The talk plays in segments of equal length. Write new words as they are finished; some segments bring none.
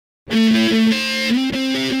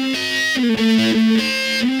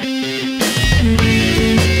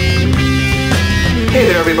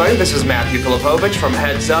everybody. This is Matthew Filipovich from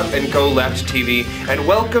Headzup and GoLeft TV, and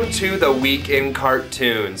welcome to the Week in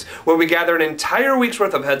Cartoons, where we gather an entire week's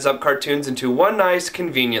worth of Headzup cartoons into one nice,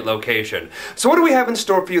 convenient location. So what do we have in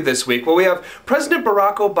store for you this week? Well, we have President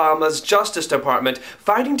Barack Obama's Justice Department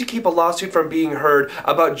fighting to keep a lawsuit from being heard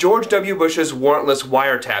about George W. Bush's warrantless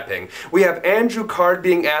wiretapping. We have Andrew Card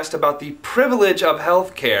being asked about the privilege of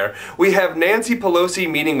health care. We have Nancy Pelosi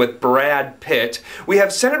meeting with Brad Pitt. We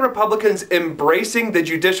have Senate Republicans embracing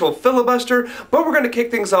the judicial filibuster, but we're going to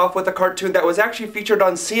kick things off with a cartoon that was actually featured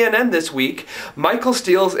on CNN this week, Michael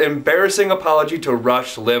Steele's embarrassing apology to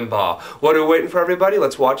Rush Limbaugh. What are we waiting for, everybody?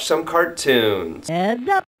 Let's watch some cartoons. Heads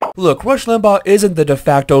up. Look, Rush Limbaugh isn't the de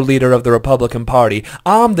facto leader of the Republican Party.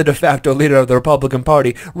 I'm the de facto leader of the Republican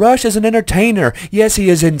Party. Rush is an entertainer. Yes, he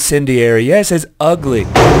is incendiary. Yes, he's ugly.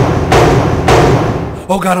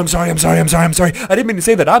 Oh God, I'm sorry. I didn't mean to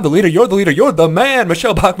say that. I'm the leader, you're the man.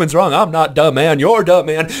 Michelle Bachmann's wrong. I'm not dumb, man. You're dumb,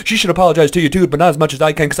 man. She should apologize to you too, but not as much as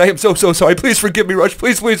I can, because I am so sorry. Please forgive me, Rush.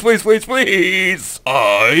 Please.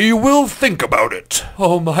 I will think about it.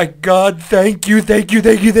 Oh my God, thank you.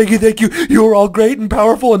 You're all great and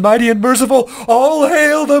powerful and mighty and merciful. All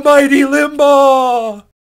hail the mighty Limbaugh!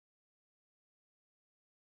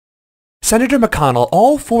 Senator McConnell,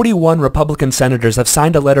 all 41 Republican senators have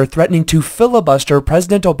signed a letter threatening to filibuster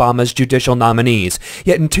President Obama's judicial nominees.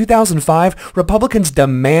 Yet in 2005, Republicans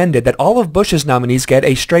demanded that all of Bush's nominees get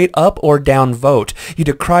a straight up or down vote. You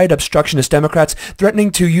decried obstructionist Democrats,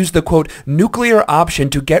 threatening to use the, quote, nuclear option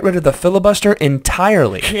to get rid of the filibuster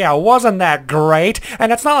entirely. Yeah, wasn't that great?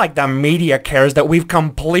 And it's not like the media cares that we've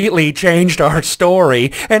completely changed our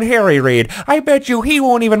story. And Harry Reid, I bet you he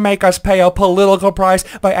won't even make us pay a political price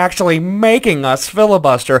by actually making us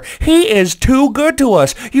filibuster. He is too good to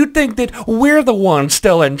us. You'd think that we're the ones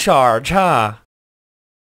still in charge, huh?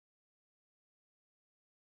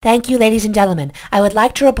 Thank you, ladies and gentlemen. I would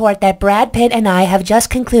like to report that Brad Pitt and I have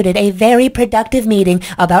just concluded a very productive meeting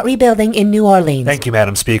about rebuilding in New Orleans. Thank you,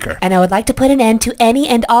 Madam Speaker. And I would like to put an end to any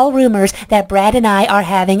and all rumors that Brad and I are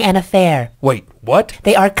having an affair. Wait, what?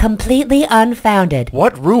 They are completely unfounded.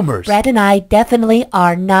 What rumors? Brad and I definitely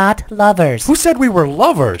are not lovers. Who said we were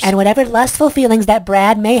lovers? And whatever lustful feelings that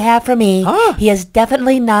Brad may have for me, he is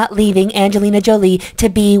definitely not leaving Angelina Jolie to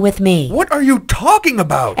be with me. What are you talking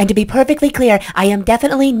about? And to be perfectly clear, I am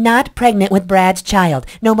definitely not pregnant with Brad's child.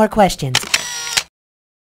 No more questions.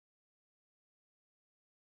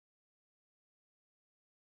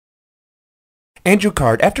 Andrew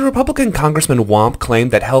Card, after Republican Congressman Womp claimed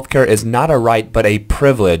that healthcare is not a right but a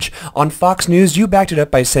privilege, on Fox News you backed it up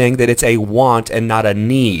by saying that it's a want and not a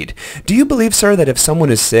need. Do you believe, sir, that if someone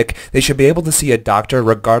is sick, they should be able to see a doctor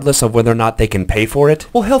regardless of whether or not they can pay for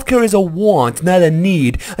it? Well, healthcare is a want, not a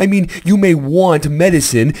need. I mean, you may want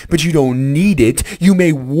medicine, but you don't need it. You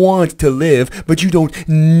may want to live, but you don't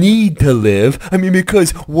need to live. I mean,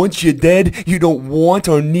 because once you're dead, you don't want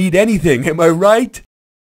or need anything. Am I right?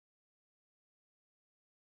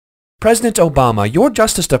 President Obama, your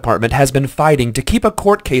Justice Department has been fighting to keep a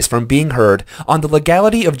court case from being heard on the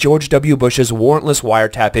legality of George W. Bush's warrantless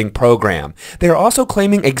wiretapping program. They are also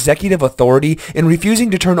claiming executive authority in refusing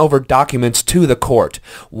to turn over documents to the court.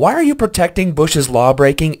 Why are you protecting Bush's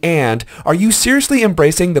lawbreaking, and are you seriously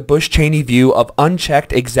embracing the Bush-Cheney view of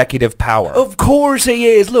unchecked executive power? Of course he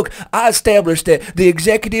is. Look, I established that the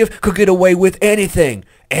executive could get away with anything.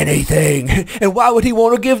 And why would he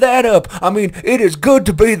want to give that up? I mean, it is good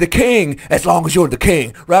to be the king as long as you're the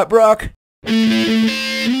king. Right, Brock?